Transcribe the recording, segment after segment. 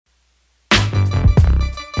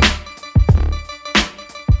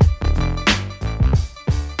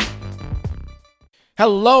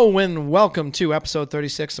Hello and welcome to episode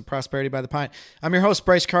 36 of Prosperity by the Pint. I'm your host,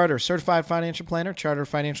 Bryce Carter, certified financial planner, chartered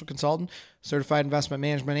financial consultant, certified investment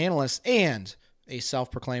management analyst, and a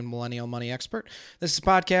self-proclaimed millennial money expert. This is a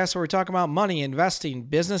podcast where we talk about money, investing,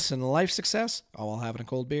 business, and life success, all while having a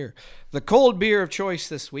cold beer. The cold beer of choice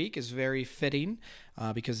this week is very fitting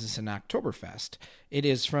because it's an Oktoberfest. It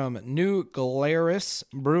is from New Glarus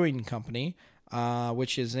Brewing Company,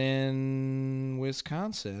 which is in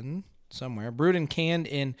Wisconsin somewhere. Brewed and canned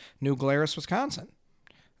in New Glarus, Wisconsin.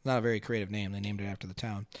 Not a very creative name. They named it after the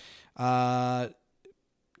town.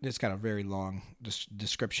 It's got a very long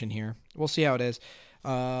description here. We'll see how it is.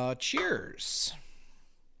 Cheers.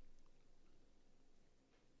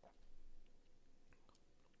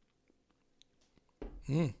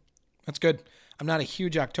 That's good. I'm not a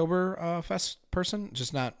huge Oktoberfest person.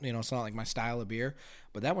 Just not, it's not like my style of beer.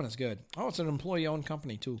 But that one is good. Oh, it's an employee-owned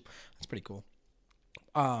company, too. That's pretty cool.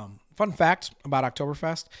 Fun fact about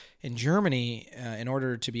Oktoberfest. In Germany, in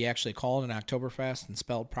order to be actually called an Oktoberfest and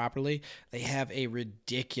spelled properly, they have a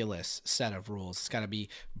ridiculous set of rules. It's got to be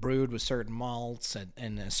brewed with certain malts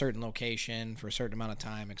in a certain location for a certain amount of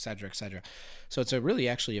time, et cetera, et cetera. So it's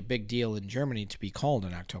actually a big deal in Germany to be called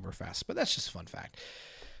an Oktoberfest, but that's just a fun fact.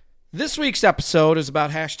 This week's episode is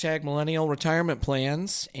about hashtag millennial retirement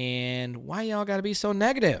plans and why y'all got to be so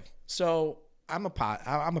negative. So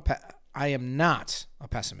I am not a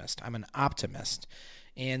pessimist. I'm an optimist.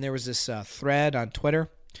 And there was this thread on Twitter.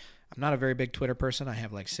 I'm not a very big Twitter person. I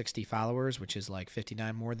have like 60 followers, which is like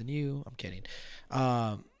 59 more than you. I'm kidding.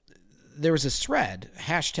 There was this thread,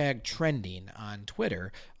 hashtag trending on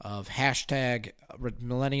Twitter, of hashtag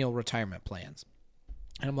millennial retirement plans.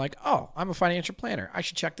 And I'm like, oh, I'm a financial planner. I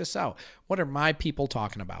should check this out. What are my people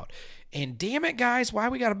talking about? And damn it, guys, why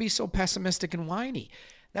we got to be so pessimistic and whiny?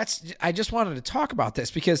 I just wanted to talk about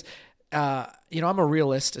this because I'm a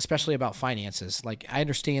realist, especially about finances. Like, I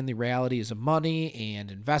understand the realities of money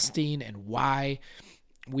and investing and why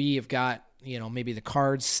we have got, maybe the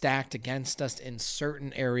cards stacked against us in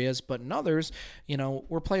certain areas, but in others,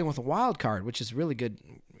 we're playing with a wild card, which is a really good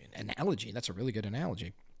analogy. That's a really good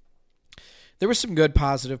analogy. There were some good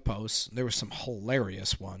positive posts. There were some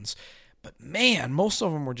hilarious ones. But man, most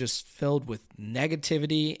of them were just filled with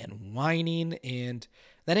negativity and whining, and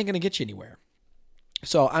that ain't going to get you anywhere.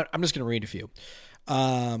 So I'm just going to read a few.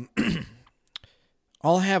 I'll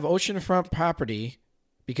have oceanfront property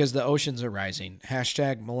because the oceans are rising.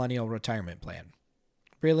 Hashtag millennial retirement plan.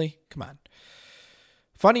 Really? Come on.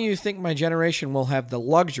 Funny you think my generation will have the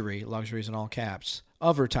luxuries in all caps,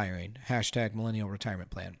 of retiring. Hashtag millennial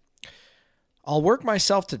retirement plan. I'll work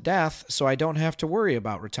myself to death so I don't have to worry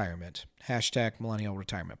about retirement. Hashtag millennial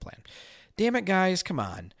retirement plan. Damn it, guys. Come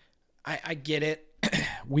on. I get it.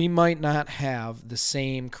 We might not have the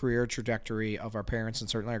same career trajectory of our parents and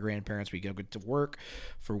certainly our grandparents. We go to work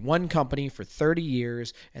for one company for 30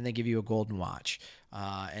 years and they give you a golden watch.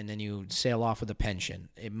 And then you sail off with a pension.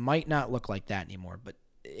 It might not look like that anymore, but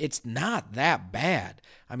it's not that bad.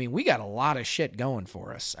 I mean, we got a lot of shit going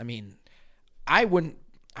for us. I mean, I would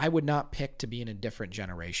not pick to be in a different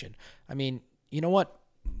generation. I mean, you know what?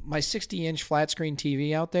 My 60-inch flat screen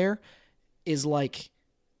TV out there is like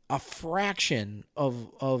a fraction of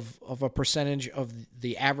a percentage of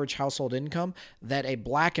the average household income that a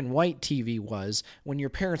black and white TV was when your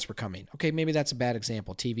parents were coming. Okay, maybe that's a bad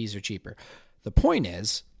example. TVs are cheaper. The point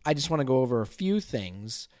is, I just want to go over a few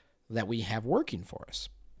things that we have working for us.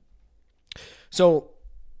 So,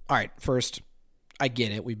 all right, first, I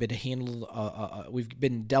get it. We've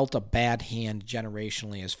been dealt a bad hand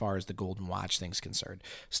generationally as far as the golden watch thing's concerned.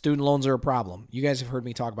 Student loans are a problem. You guys have heard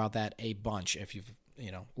me talk about that a bunch if you've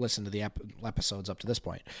listen to the episodes up to this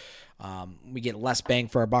point. We get less bang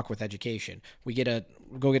for our buck with education. We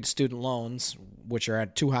go get student loans, which are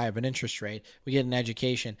at too high of an interest rate. We get an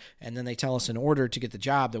education, and then they tell us in order to get the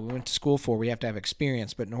job that we went to school for, we have to have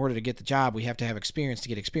experience. But in order to get the job, we have to have experience to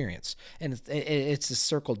get experience. And it's a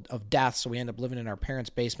circle of death, so we end up living in our parents'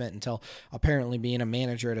 basement until apparently being a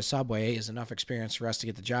manager at a Subway is enough experience for us to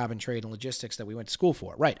get the job in trade and logistics that we went to school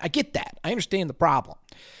for. Right, I get that. I understand the problem.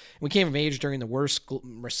 We came of age during the worst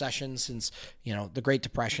recession since, the Great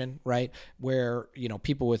Depression, right? Where,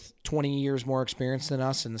 people with 20 years more experience than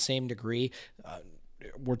us in the same degree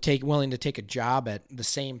were willing to take a job at the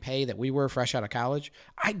same pay that we were fresh out of college.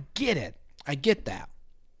 I get it. I get that.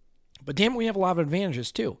 But damn, we have a lot of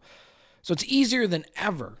advantages too. So it's easier than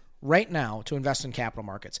ever right now to invest in capital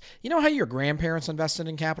markets. You know how your grandparents invested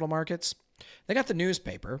in capital markets? They got the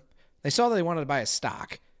newspaper. They saw that they wanted to buy a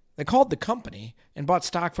stock. They called the company and bought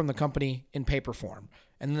stock from the company in paper form,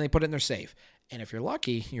 and then they put it in their safe. And if you're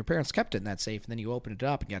lucky, your parents kept it in that safe, and then you opened it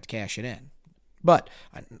up and got to cash it in. But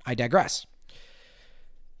I digress.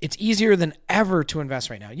 It's easier than ever to invest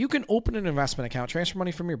right now. You can open an investment account, transfer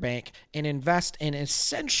money from your bank, and invest in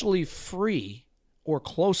essentially free or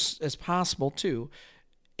close as possible to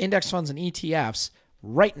index funds and ETFs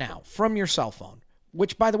right now from your cell phone,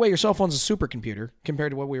 which, by the way, your cell phone's a supercomputer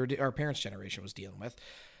compared to what our parents' generation was dealing with.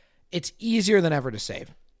 It's easier than ever to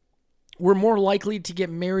save. We're more likely to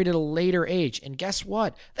get married at a later age. And guess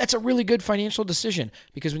what? That's a really good financial decision,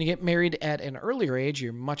 because when you get married at an earlier age,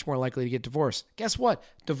 you're much more likely to get divorced. Guess what?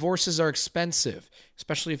 Divorces are expensive,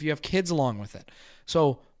 especially if you have kids along with it.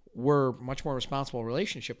 So we're much more responsible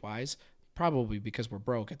relationship-wise, probably because we're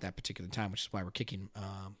broke at that particular time, which is why we're kicking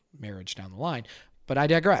marriage down the line. But I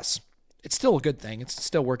digress. It's still a good thing. It's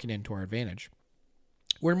still working into our advantage.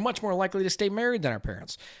 We're much more likely to stay married than our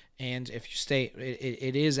parents. And if you stay,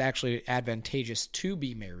 it is actually advantageous to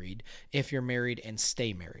be married if you're married and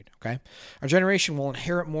stay married, okay? Our generation will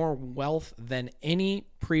inherit more wealth than any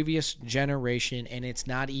previous generation, and it's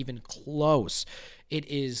not even close. It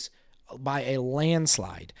is by a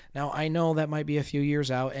landslide. Now, I know that might be a few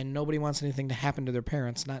years out, and nobody wants anything to happen to their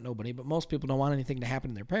parents. Not nobody, but most people don't want anything to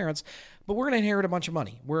happen to their parents. But we're going to inherit a bunch of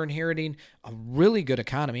money. We're inheriting a really good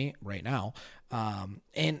economy right now,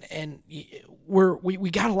 and we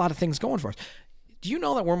got a lot of things going for us. Do you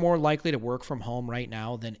know that we're more likely to work from home right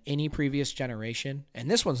now than any previous generation?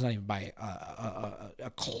 And this one's not even by a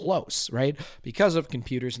close, right? Because of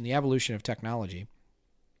computers and the evolution of technology,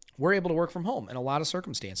 we're able to work from home in a lot of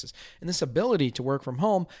circumstances. And this ability to work from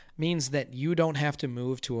home means that you don't have to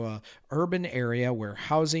move to a urban area where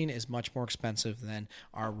housing is much more expensive than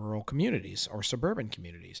our rural communities or suburban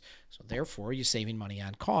communities. So therefore, you're saving money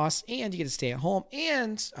on costs, and you get to stay at home,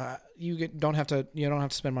 and you don't have to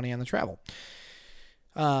spend money on the travel.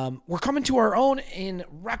 We're coming to our own in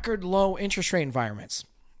record low interest rate environments.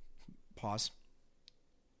 Pause.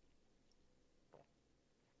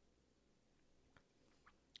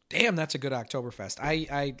 Damn, that's a good Oktoberfest.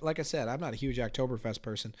 I like I said, I'm not a huge Oktoberfest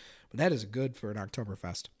person, but that is good for an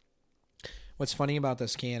Oktoberfest. What's funny about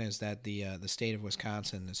this can is that the state of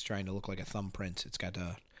Wisconsin is trying to look like a thumbprint. It's got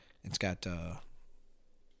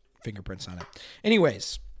fingerprints on it.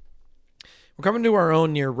 Anyways, we're coming to our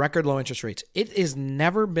own near record low interest rates. It has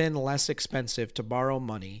never been less expensive to borrow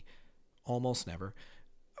money, almost never,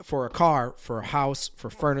 for a car, for a house, for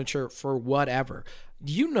furniture, for whatever.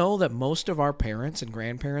 Do you know that most of our parents and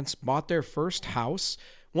grandparents bought their first house?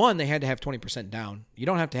 One, they had to have 20% down. You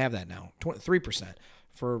don't have to have that now. 3%.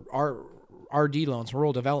 For our RD loans,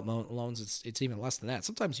 rural development loans, it's even less than that.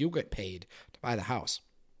 Sometimes you'll get paid to buy the house.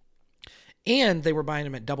 And they were buying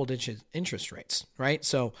them at double-digit interest rates, right?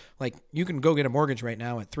 So, like, you can go get a mortgage right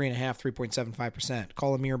now at 3.5%, 3.75%.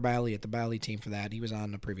 Call Amir Bali at the Bali team for that. He was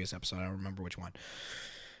on the previous episode. I don't remember which one.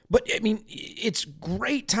 But, I mean, it's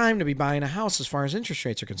great time to be buying a house as far as interest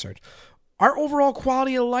rates are concerned. Our overall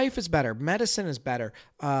quality of life is better. Medicine is better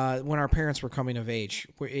when our parents were coming of age.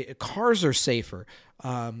 Cars are safer.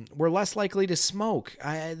 We're less likely to smoke.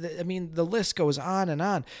 I mean, the list goes on and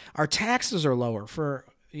on. Our taxes are lower for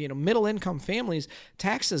middle income families.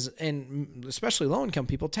 Taxes, and especially low income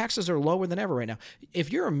people, taxes are lower than ever right now. If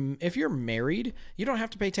you're married, you don't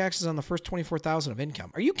have to pay taxes on the first $24,000 of income.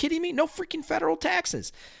 Are you kidding me? No freaking federal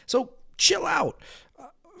taxes. So chill out.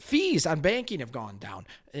 Fees on banking have gone down.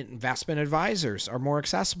 Investment advisors are more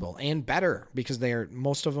accessible and better because a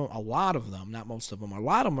lot of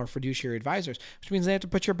them are fiduciary advisors, which means they have to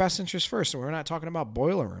put your best interest first. And we're not talking about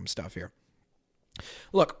boiler room stuff here.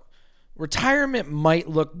 Look, retirement might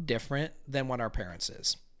look different than what our parents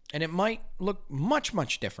is. And it might look much,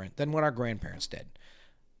 much different than what our grandparents did.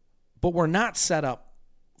 But we're not set up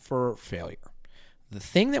for failure. The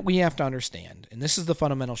thing that we have to understand, and this is the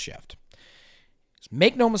fundamental shift,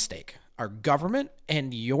 make no mistake, our government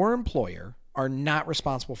and your employer are not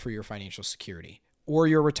responsible for your financial security or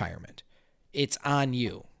your retirement. It's on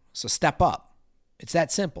you. So step up. It's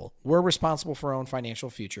that simple. We're responsible for our own financial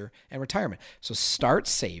future and retirement. So start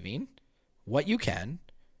saving what you can,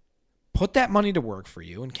 put that money to work for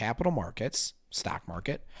you in capital markets, stock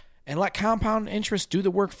market, and let compound interest do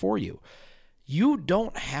the work for you. You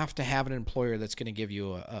don't have to have an employer that's going to give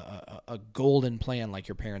you a golden plan like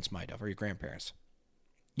your parents might have or your grandparents.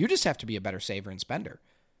 You just have to be a better saver and spender,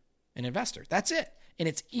 an investor. That's it. And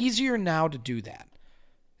it's easier now to do that.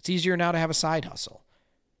 It's easier now to have a side hustle.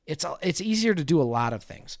 It's easier to do a lot of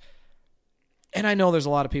things. And I know there's a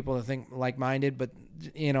lot of people that think like-minded, but,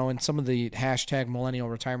 and some of the hashtag millennial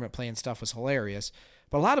retirement plan stuff was hilarious.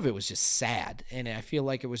 But a lot of it was just sad. And I feel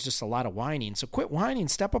like it was just a lot of whining. So quit whining.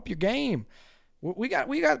 Step up your game. We got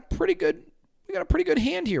a pretty good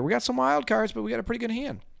hand here. We got some wild cards, but we got a pretty good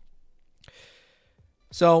hand.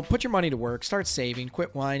 So put your money to work, start saving,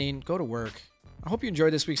 quit whining, go to work, I hope you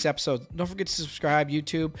enjoyed this week's episode. Don't forget to subscribe,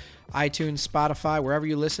 YouTube, iTunes, Spotify, wherever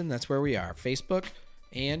you listen. That's where we are. Facebook,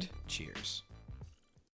 and cheers.